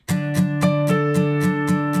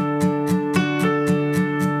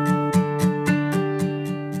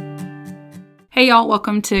Hey y'all,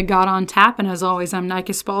 welcome to God on Tap, and as always, I'm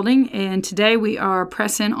Nika Spalding, and today we are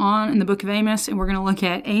pressing on in the book of Amos, and we're going to look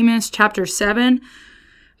at Amos chapter 7,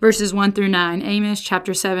 verses 1 through 9. Amos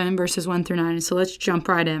chapter 7, verses 1 through 9. So let's jump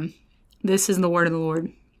right in. This is the word of the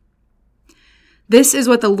Lord. This is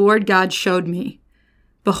what the Lord God showed me.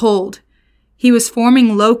 Behold, he was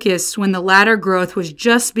forming locusts when the latter growth was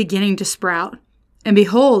just beginning to sprout. And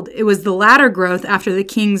behold, it was the latter growth after the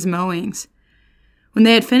king's mowings. When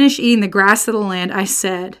they had finished eating the grass of the land, I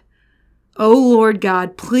said, O Lord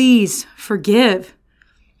God, please forgive.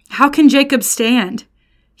 How can Jacob stand?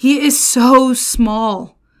 He is so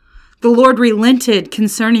small. The Lord relented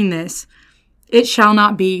concerning this. It shall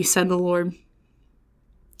not be, said the Lord.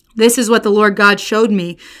 This is what the Lord God showed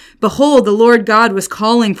me. Behold, the Lord God was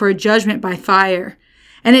calling for a judgment by fire,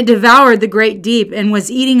 and it devoured the great deep and was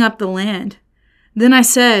eating up the land. Then I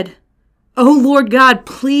said, O Lord God,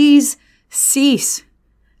 please cease.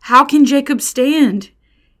 How can Jacob stand?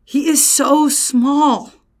 He is so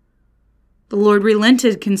small. The Lord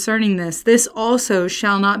relented concerning this. This also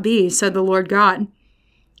shall not be, said the Lord God.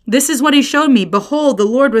 This is what he showed me. Behold, the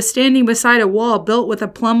Lord was standing beside a wall built with a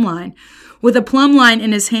plumb line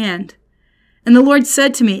in his hand. And the Lord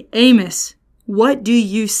said to me, Amos, what do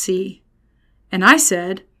you see? And I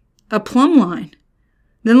said, a plumb line.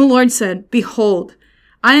 Then the Lord said, Behold,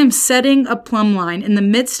 I am setting a plumb line in the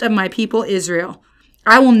midst of my people Israel.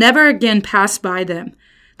 I will never again pass by them.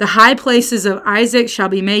 The high places of Isaac shall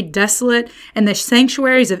be made desolate, and the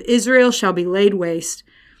sanctuaries of Israel shall be laid waste.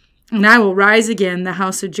 And I will rise again the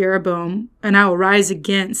house of Jeroboam, and I will rise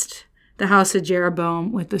against the house of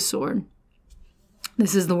Jeroboam with the sword.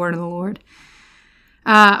 This is the word of the Lord.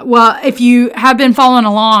 Well, if you have been following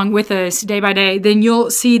along with us day by day, then you'll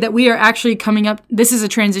see that we are actually coming up. This is a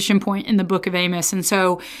transition point in the book of Amos. And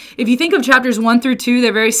so if you think of chapters 1 through 2,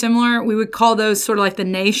 they're very similar. We would call those sort of like the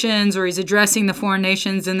nations, or he's addressing the foreign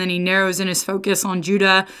nations, and then he narrows in his focus on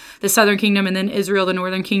Judah, the southern kingdom, and then Israel, the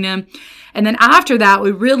northern kingdom. And then after that,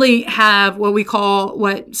 we really have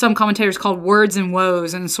what some commentators call words and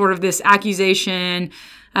woes, and sort of this accusation,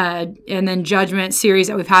 and then judgment series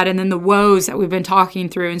that we've had, and then the woes that we've been talking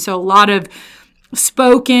through. And so a lot of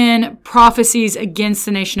spoken prophecies against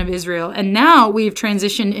the nation of Israel. And now we've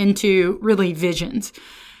transitioned into really visions.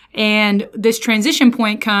 And this transition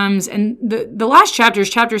point comes, and the last chapters,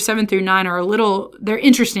 chapters 7 through 9, they're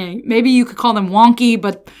interesting. Maybe you could call them wonky,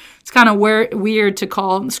 but it's kind of weird to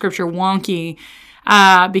call scripture wonky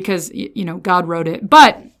because, God wrote it.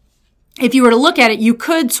 But if you were to look at it, you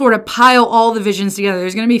could sort of pile all the visions together.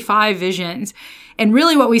 There's going to be 5 visions. And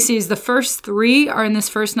really what we see is the first 3 are in this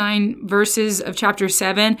first 9 verses of chapter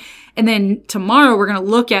 7. And then tomorrow we're going to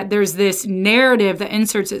look at, there's this narrative that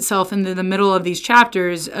inserts itself into the middle of these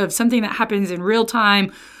chapters of something that happens in real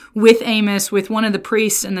time with Amos, with one of the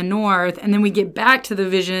priests in the north. And then we get back to the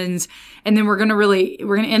visions. And then we're going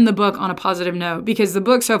to end the book on a positive note, because the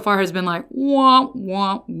book so far has been like, wah,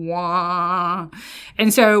 wah, wah.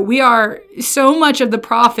 And so so much of the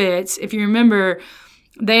prophets, if you remember,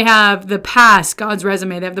 they have the past, God's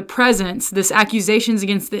resume. They have the present, this accusations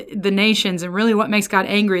against the nations, and really what makes God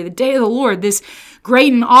angry. The day of the Lord, this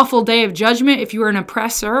great and awful day of judgment if you were an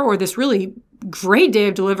oppressor, or this really great day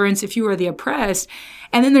of deliverance if you were the oppressed.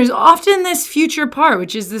 And then there's often this future part,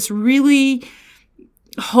 which is this really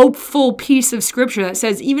hopeful piece of scripture that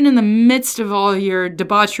says, even in the midst of all your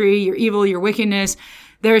debauchery, your evil, your wickedness,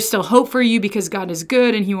 there is still hope for you because God is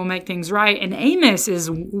good and he will make things right. And Amos is,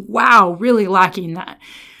 really lacking that.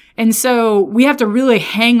 And so we have to really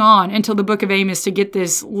hang on until the book of Amos to get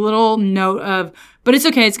this little note of, but it's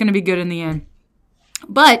okay, it's going to be good in the end.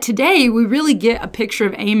 But today we really get a picture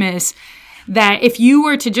of Amos that if you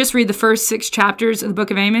were to just read the first 6 chapters of the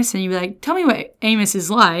book of Amos and you'd be like, tell me what Amos is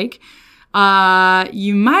like,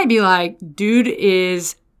 you might be like, dude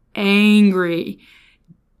is angry,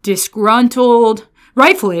 disgruntled,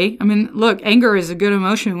 rightfully. I mean, look, anger is a good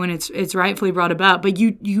emotion when it's rightfully brought about, but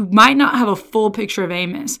you might not have a full picture of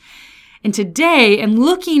Amos. And today, and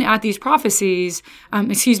looking at these prophecies, in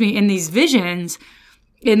these visions,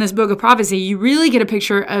 in this book of prophecy, you really get a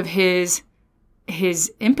picture of his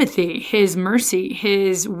empathy, his mercy,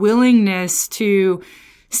 his willingness to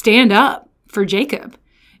stand up for Jacob.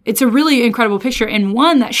 It's a really incredible picture, and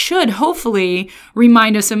one that should hopefully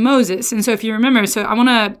remind us of Moses. And so if you remember, I want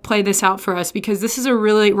to play this out for us, because this is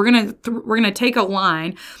we're going to take a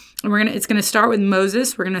line, and it's going to start with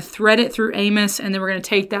Moses. We're going to thread it through Amos, and then we're going to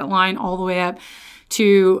take that line all the way up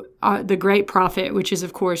to the great prophet, which is,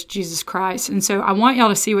 of course, Jesus Christ. And so I want y'all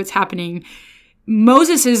to see what's happening.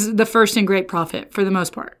 Moses is the first and great prophet for the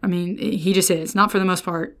most part. I mean, he just is. Not for the most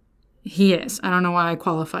part. He is. I don't know why I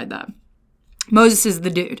qualified that. Moses is the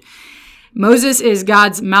dude. Moses is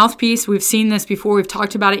God's mouthpiece. We've seen this before. We've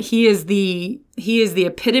talked about it. He is the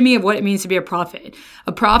epitome of what it means to be a prophet.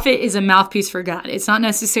 A prophet is a mouthpiece for God. It's not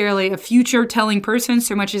necessarily a future telling person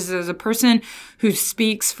so much as a person who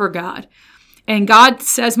speaks for God. And God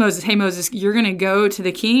says, Moses, hey, Moses, you're going to go to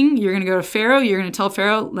the king. You're going to go to Pharaoh. You're going to tell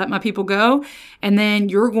Pharaoh, let my people go. And then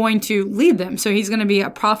you're going to lead them. So he's going to be a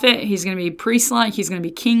prophet. He's going to be priest-like. He's going to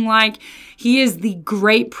be king-like. He is the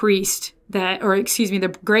great priest he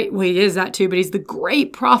is that too, but he's the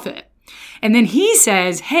great prophet. And then he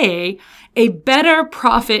says, hey, a better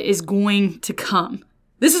prophet is going to come.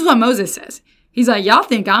 This is what Moses says. He's like, y'all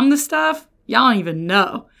think I'm the stuff? Y'all don't even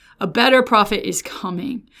know. A better prophet is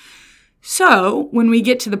coming. So when we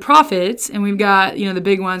get to the prophets, and we've got, the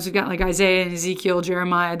big ones, we've got like Isaiah and Ezekiel,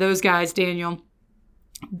 Jeremiah, those guys, Daniel,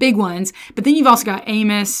 big ones. But then you've also got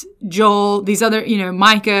Amos, Joel, these other,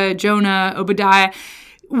 Micah, Jonah, Obadiah.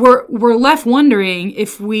 We're left wondering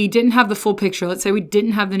if we didn't have the full picture. Let's say we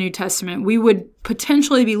didn't have the New Testament. We would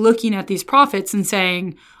potentially be looking at these prophets and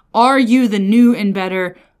saying, are you the new and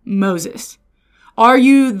better Moses? Are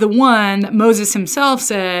you the one that Moses himself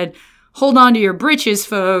said, hold on to your britches,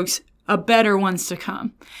 folks, a better one's to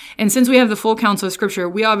come? And since we have the full counsel of Scripture,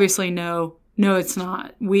 we obviously know, no, it's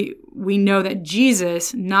not. We know that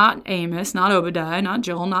Jesus, not Amos, not Obadiah, not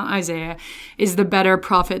Joel, not Isaiah, is the better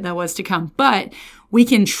prophet that was to come. But we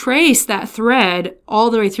can trace that thread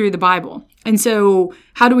all the way through the Bible. And so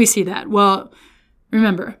how do we see that? Well,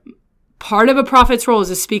 remember, part of a prophet's role is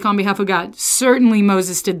to speak on behalf of God. Certainly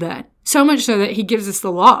Moses did that. So much so that he gives us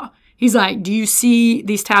the law. He's like, do you see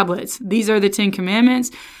these tablets? These are the 10 commandments.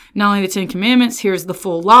 Not only the 10 commandments, here's the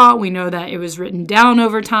full law. We know that it was written down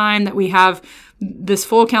over time, that we have this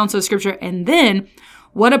full counsel of Scripture. And then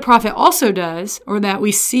what a prophet also does, or that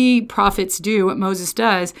we see prophets do, what Moses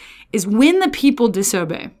does, is when the people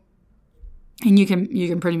disobey. And you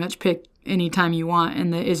can pretty much pick any time you want in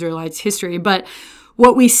the Israelites' history. But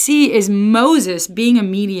what we see is Moses being a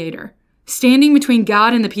mediator, standing between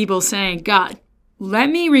God and the people saying, God, let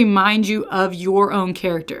me remind you of your own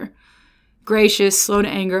character. Gracious, slow to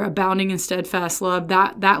anger, abounding in steadfast love,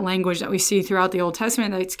 that language that we see throughout the Old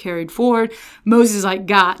Testament that's carried forward. Moses is like,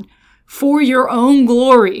 God, for your own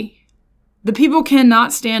glory, the people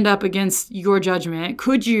cannot stand up against your judgment.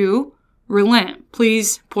 Could you relent?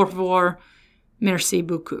 Please, por favor, merci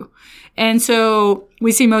beaucoup. And so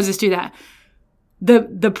we see Moses do that.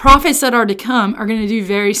 The prophets that are to come are going to do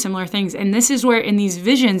very similar things. And this is where in these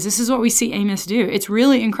visions, this is what we see Amos do. It's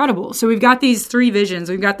really incredible. So we've got these 3 visions.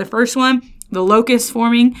 We've got the first one, the locusts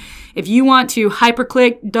forming. If you want to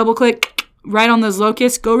hyperclick, double click right on those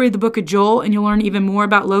locusts, go read the book of Joel and you'll learn even more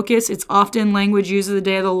about locusts. It's often language used of the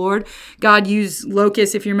day of the Lord. God used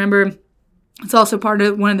locusts, if you remember. It's also part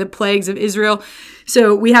of one of the plagues of Israel.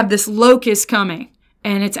 So we have this locust coming.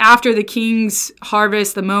 And it's after the king's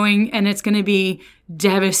harvest, the mowing, and it's going to be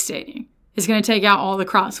devastating. It's going to take out all the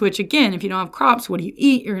crops, which again, if you don't have crops, what do you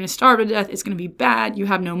eat? You're going to starve to death. It's going to be bad. You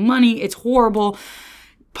have no money. It's horrible,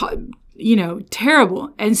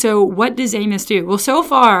 terrible. And so what does Amos do? Well, so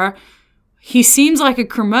far, he seems like a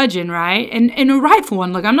curmudgeon, right? And a rightful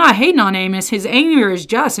one. Look, I'm not hating on Amos. His anger is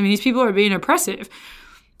just. I mean, these people are being oppressive.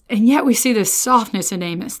 And yet we see this softness in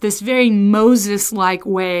Amos, this very Moses-like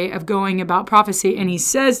way of going about prophecy. And he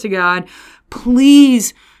says to God,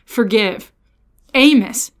 please forgive.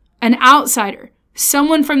 Amos, an outsider,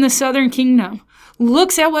 someone from the southern kingdom,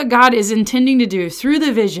 looks at what God is intending to do through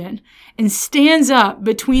the vision and stands up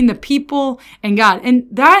between the people and God. And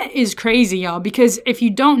that is crazy, y'all, because if you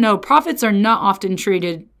don't know, prophets are not often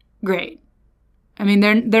treated great. I mean,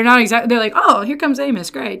 they're not exactly, they're like, oh, here comes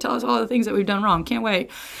Amos. Great. Tell us all the things that we've done wrong. Can't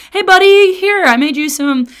wait. Hey, buddy, here, I made you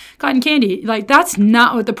some cotton candy. Like, that's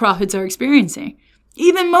not what the prophets are experiencing.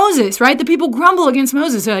 Even Moses, right? The people grumble against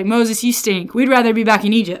Moses. They're like, Moses, you stink. We'd rather be back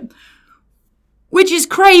in Egypt. Which is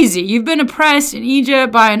crazy. You've been oppressed in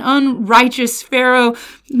Egypt by an unrighteous Pharaoh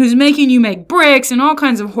who's making you make bricks and all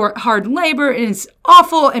kinds of hard labor. And it's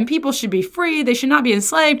awful. And people should be free. They should not be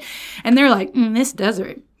enslaved. And they're like, this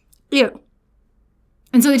desert. Ew.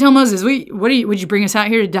 And so they tell Moses, would you bring us out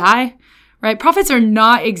here to die? Right? Prophets are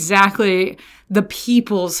not exactly the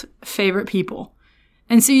people's favorite people.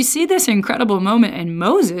 And so you see this incredible moment in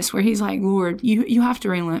Moses where he's like, Lord, you have to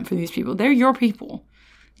relent for these people. They're your people.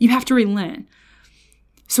 You have to relent.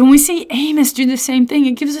 So when we see Amos do the same thing,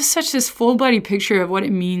 it gives us such this full-blooded picture of what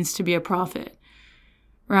it means to be a prophet.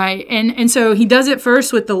 Right? And so he does it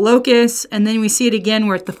first with the locusts, and then we see it again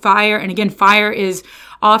with the fire. And again, fire is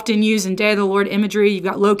often used in Day of the Lord imagery. You've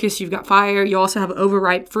got locusts, you've got fire. You also have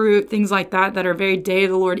overripe fruit, things like that are very Day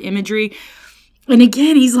of the Lord imagery. And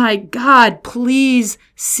again, he's like, God, please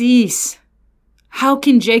cease. How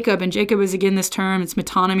can Jacob, and Jacob is again this term, it's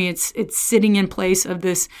metonymy, it's sitting in place of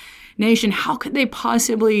this nation. How could they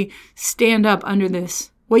possibly stand up under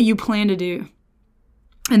this, what you plan to do?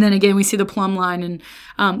 And then again, we see the plumb line,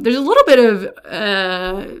 and there's a little bit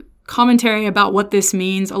of commentary about what this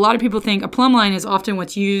means. A lot of people think a plumb line is often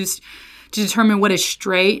what's used to determine what is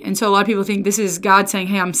straight. And so a lot of people think this is God saying,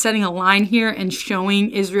 hey, I'm setting a line here and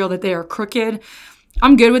showing Israel that they are crooked.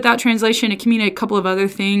 I'm good with that translation. It can mean a couple of other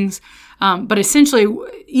things. But essentially,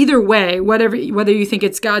 either way, whether you think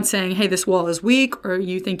it's God saying, hey, this wall is weak, or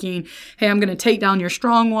you thinking, hey, I'm going to take down your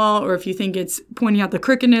strong wall, or if you think it's pointing out the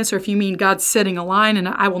crookedness, or if you mean God's setting a line and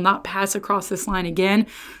I will not pass across this line again,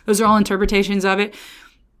 those are all interpretations of it.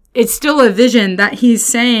 It's still a vision that he's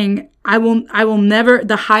saying, I will never,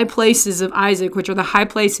 the high places of Isaac, which are the high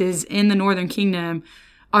places in the northern kingdom,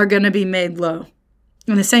 are going to be made low.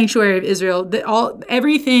 In the sanctuary of Israel,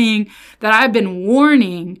 everything that I've been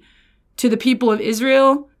warning to the people of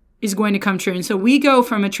Israel is going to come true. And so we go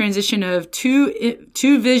from a transition of two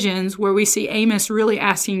visions where we see Amos really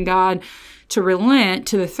asking God to relent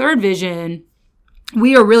to the third vision.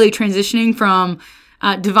 We are really transitioning from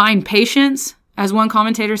divine patience, as one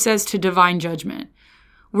commentator says, to divine judgment.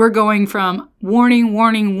 We're going from warning,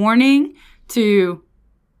 warning, warning to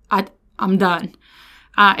I'm done.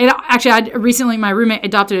 Recently my roommate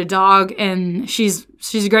adopted a dog, and she's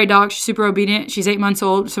a great dog. She's super obedient. She's 8 months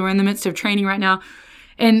old, so we're in the midst of training right now.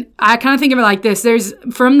 And I kind of think of it like this.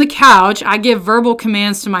 From the couch, I give verbal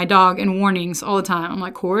commands to my dog and warnings all the time. I'm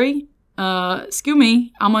like, Corey, excuse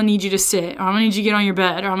me, I'm going to need you to sit, or I'm going to need you to get on your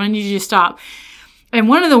bed, or I'm going to need you to stop. And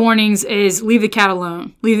one of the warnings is leave the cat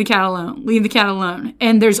alone, leave the cat alone, leave the cat alone.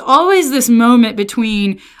 And there's always this moment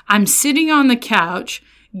between I'm sitting on the couch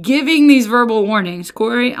giving these verbal warnings,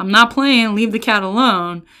 Corey, I'm not playing, leave the cat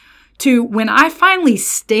alone, to when I finally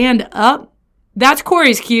stand up, that's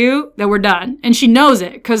Corey's cue that we're done. And she knows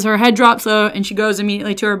it because her head drops low and she goes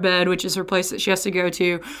immediately to her bed, which is her place that she has to go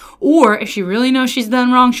to. Or if she really knows she's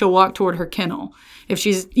done wrong, she'll walk toward her kennel. If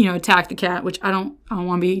she's, attacked the cat, which I don't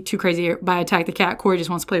want to be too crazy by attack the cat. Corey just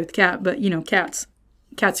wants to play with the cat, but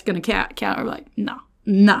cat's gonna cat are like,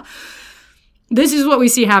 no. This is what we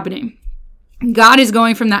see happening. God is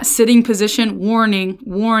going from that sitting position, warning,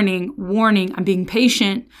 warning, warning. I'm being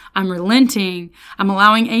patient. I'm relenting. I'm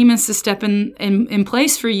allowing Amos to step in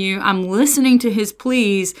place for you. I'm listening to his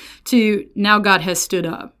pleas to now God has stood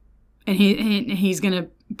up. And he's going to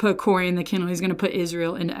put Corey in the kennel. He's going to put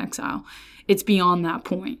Israel into exile. It's beyond that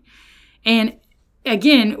point. And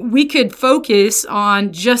again, we could focus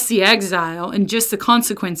on just the exile and just the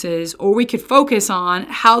consequences, or we could focus on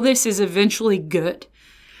how this is eventually good.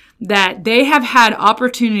 That they have had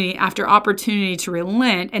opportunity after opportunity to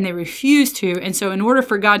relent, and they refuse to. And so in order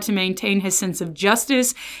for God to maintain his sense of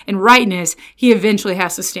justice and rightness, he eventually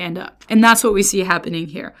has to stand up. And that's what we see happening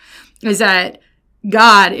here, is that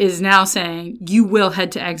God is now saying, you will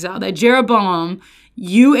head to exile. That Jeroboam,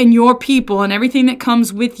 you and your people and everything that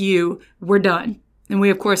comes with you, we're done. And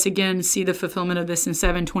we, of course, again, see the fulfillment of this in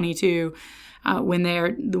 7:22 when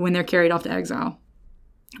they're carried off to exile.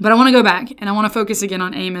 But I want to go back, and I want to focus again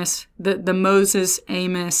on Amos, the Moses,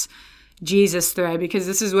 Amos, Jesus thread, because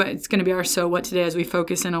this is what it's going to be our so what today as we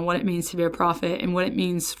focus in on what it means to be a prophet and what it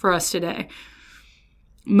means for us today.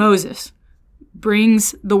 Moses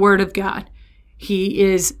brings the word of God. He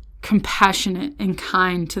is compassionate and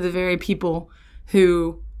kind to the very people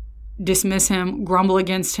who dismiss him, grumble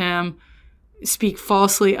against him, speak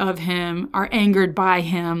falsely of him, are angered by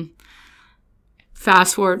him.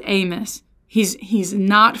 Fast forward, Amos. He's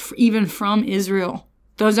not even from Israel.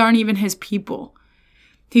 Those aren't even his people.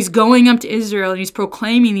 He's going up to Israel and he's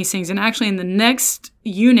proclaiming these things. And actually in the next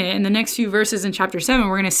unit, in the next few verses in chapter 7,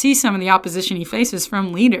 we're going to see some of the opposition he faces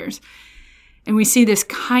from leaders. And we see this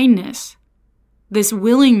kindness, this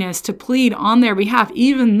willingness to plead on their behalf,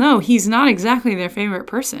 even though he's not exactly their favorite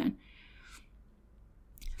person.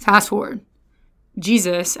 Fast forward.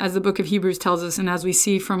 Jesus, as the book of Hebrews tells us, and as we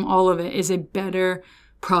see from all of it, is a better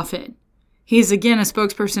prophet. He's, again, a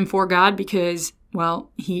spokesperson for God because,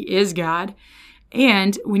 well, he is God.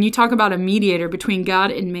 And when you talk about a mediator between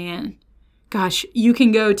God and man, gosh, you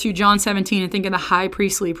can go to John 17 and think of the high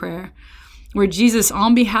priestly prayer, where Jesus,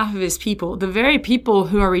 on behalf of his people, the very people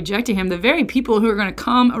who are rejecting him, the very people who are going to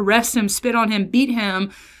come, arrest him, spit on him, beat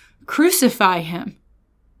him, crucify him.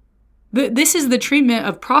 This is the treatment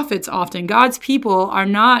of prophets often. God's people are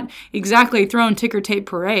not exactly throwing ticker tape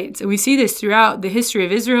parades. And we see this throughout the history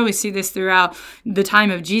of Israel. We see this throughout the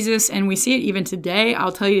time of Jesus. And we see it even today.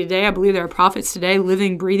 I'll tell you today, I believe there are prophets today,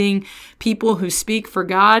 living, breathing people who speak for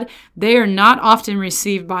God. They are not often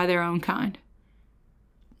received by their own kind.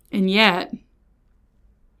 And yet,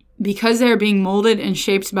 because they're being molded and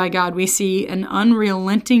shaped by God, we see an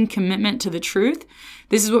unrelenting commitment to the truth.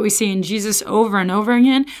 This is what we see in Jesus over and over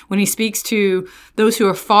again when he speaks to those who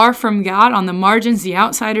are far from God, on the margins, the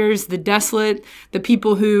outsiders, the desolate, the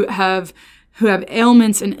people who have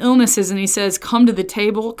ailments and illnesses. And he says, come to the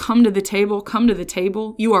table, come to the table, come to the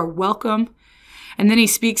table. You are welcome. And then he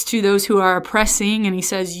speaks to those who are oppressing, and he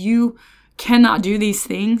says, you cannot do these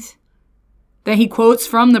things. That he quotes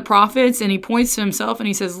from the prophets, and he points to himself and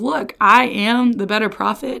he says, look, I am the better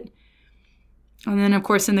prophet. And then, of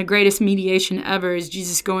course, in the greatest mediation ever is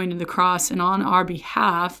Jesus going to the cross and on our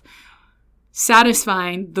behalf,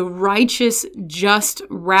 satisfying the righteous, just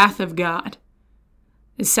wrath of God.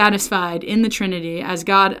 Is satisfied in the Trinity as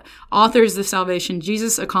God authors the salvation.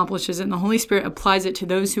 Jesus accomplishes it, and the Holy Spirit applies it to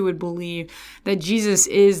those who would believe that Jesus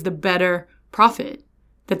is the better prophet.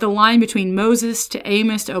 That the line between Moses to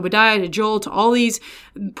Amos to Obadiah to Joel to all these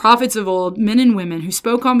prophets of old, men and women who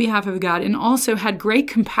spoke on behalf of God and also had great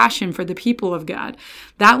compassion for the people of God,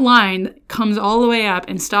 that line comes all the way up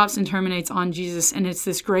and stops and terminates on Jesus, and it's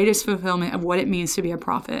this greatest fulfillment of what it means to be a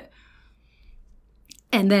prophet.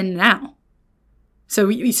 And then now, so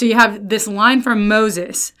you have this line from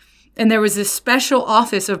Moses, and there was this special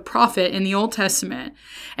office of prophet in the Old Testament,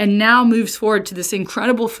 and now moves forward to this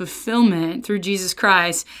incredible fulfillment through Jesus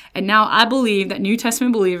Christ. And now I believe that New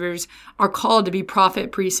Testament believers are called to be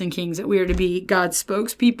prophet, priests, and kings, that we are to be God's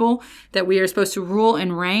spokespeople, that we are supposed to rule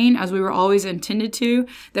and reign as we were always intended to,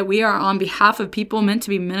 that we are on behalf of people meant to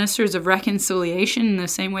be ministers of reconciliation in the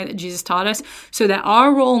same way that Jesus taught us, so that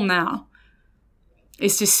our role now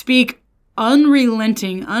is to speak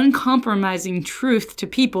unrelenting, uncompromising truth to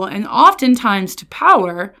people, and oftentimes to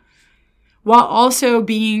power, while also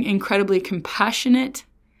being incredibly compassionate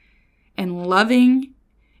and loving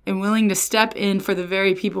and willing to step in for the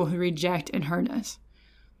very people who reject and hurt us.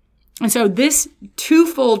 And so this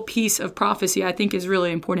twofold piece of prophecy, I think, is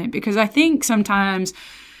really important, because I think sometimes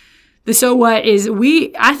the so what is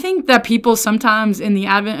I think that people sometimes in the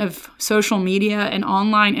advent of social media and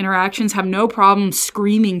online interactions have no problem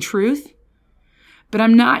screaming truth. But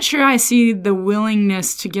I'm not sure I see the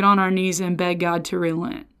willingness to get on our knees and beg God to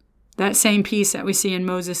relent. That same piece that we see in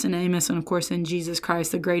Moses and Amos, and of course in Jesus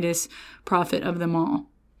Christ, the greatest prophet of them all.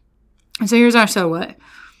 And so here's our so what.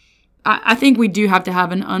 I think we do have to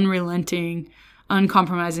have an unrelenting,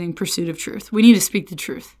 uncompromising pursuit of truth. We need to speak the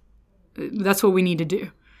truth. That's what we need to do.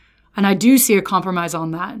 And I do see a compromise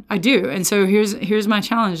on that. I do. And so here's my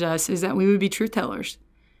challenge to us, is that we would be truth tellers.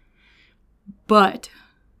 But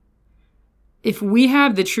if we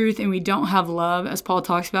have the truth and we don't have love, as Paul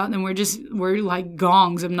talks about, then we're like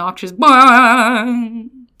gongs, obnoxious.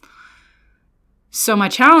 So my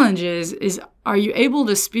challenge is, are you able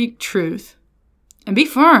to speak truth and be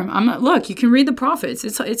firm? Look, you can read the prophets.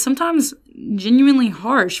 It's sometimes genuinely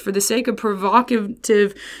harsh for the sake of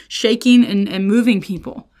provocative shaking and moving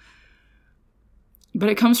people. But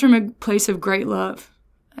it comes from a place of great love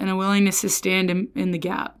and a willingness to stand in the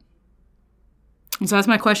gap. And so that's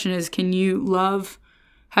my question is, can you love,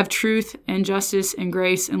 have truth and justice and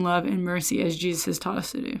grace and love and mercy as Jesus has taught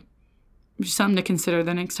us to do? Just something to consider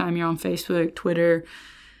the next time you're on Facebook, Twitter,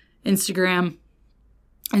 Instagram.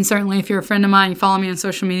 And certainly if you're a friend of mine, you follow me on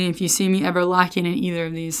social media, if you see me ever lacking in either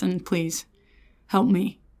of these, then please help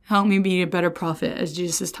me. Help me be a better prophet as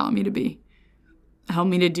Jesus has taught me to be. Help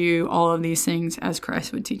me to do all of these things as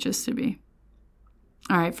Christ would teach us to be.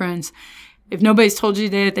 All right, friends. If nobody's told you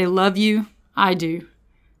today that they love you, I do.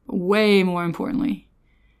 Way more importantly,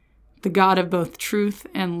 the God of both truth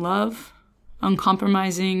and love,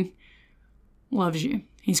 uncompromising, loves you.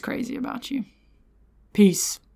 He's crazy about you. Peace.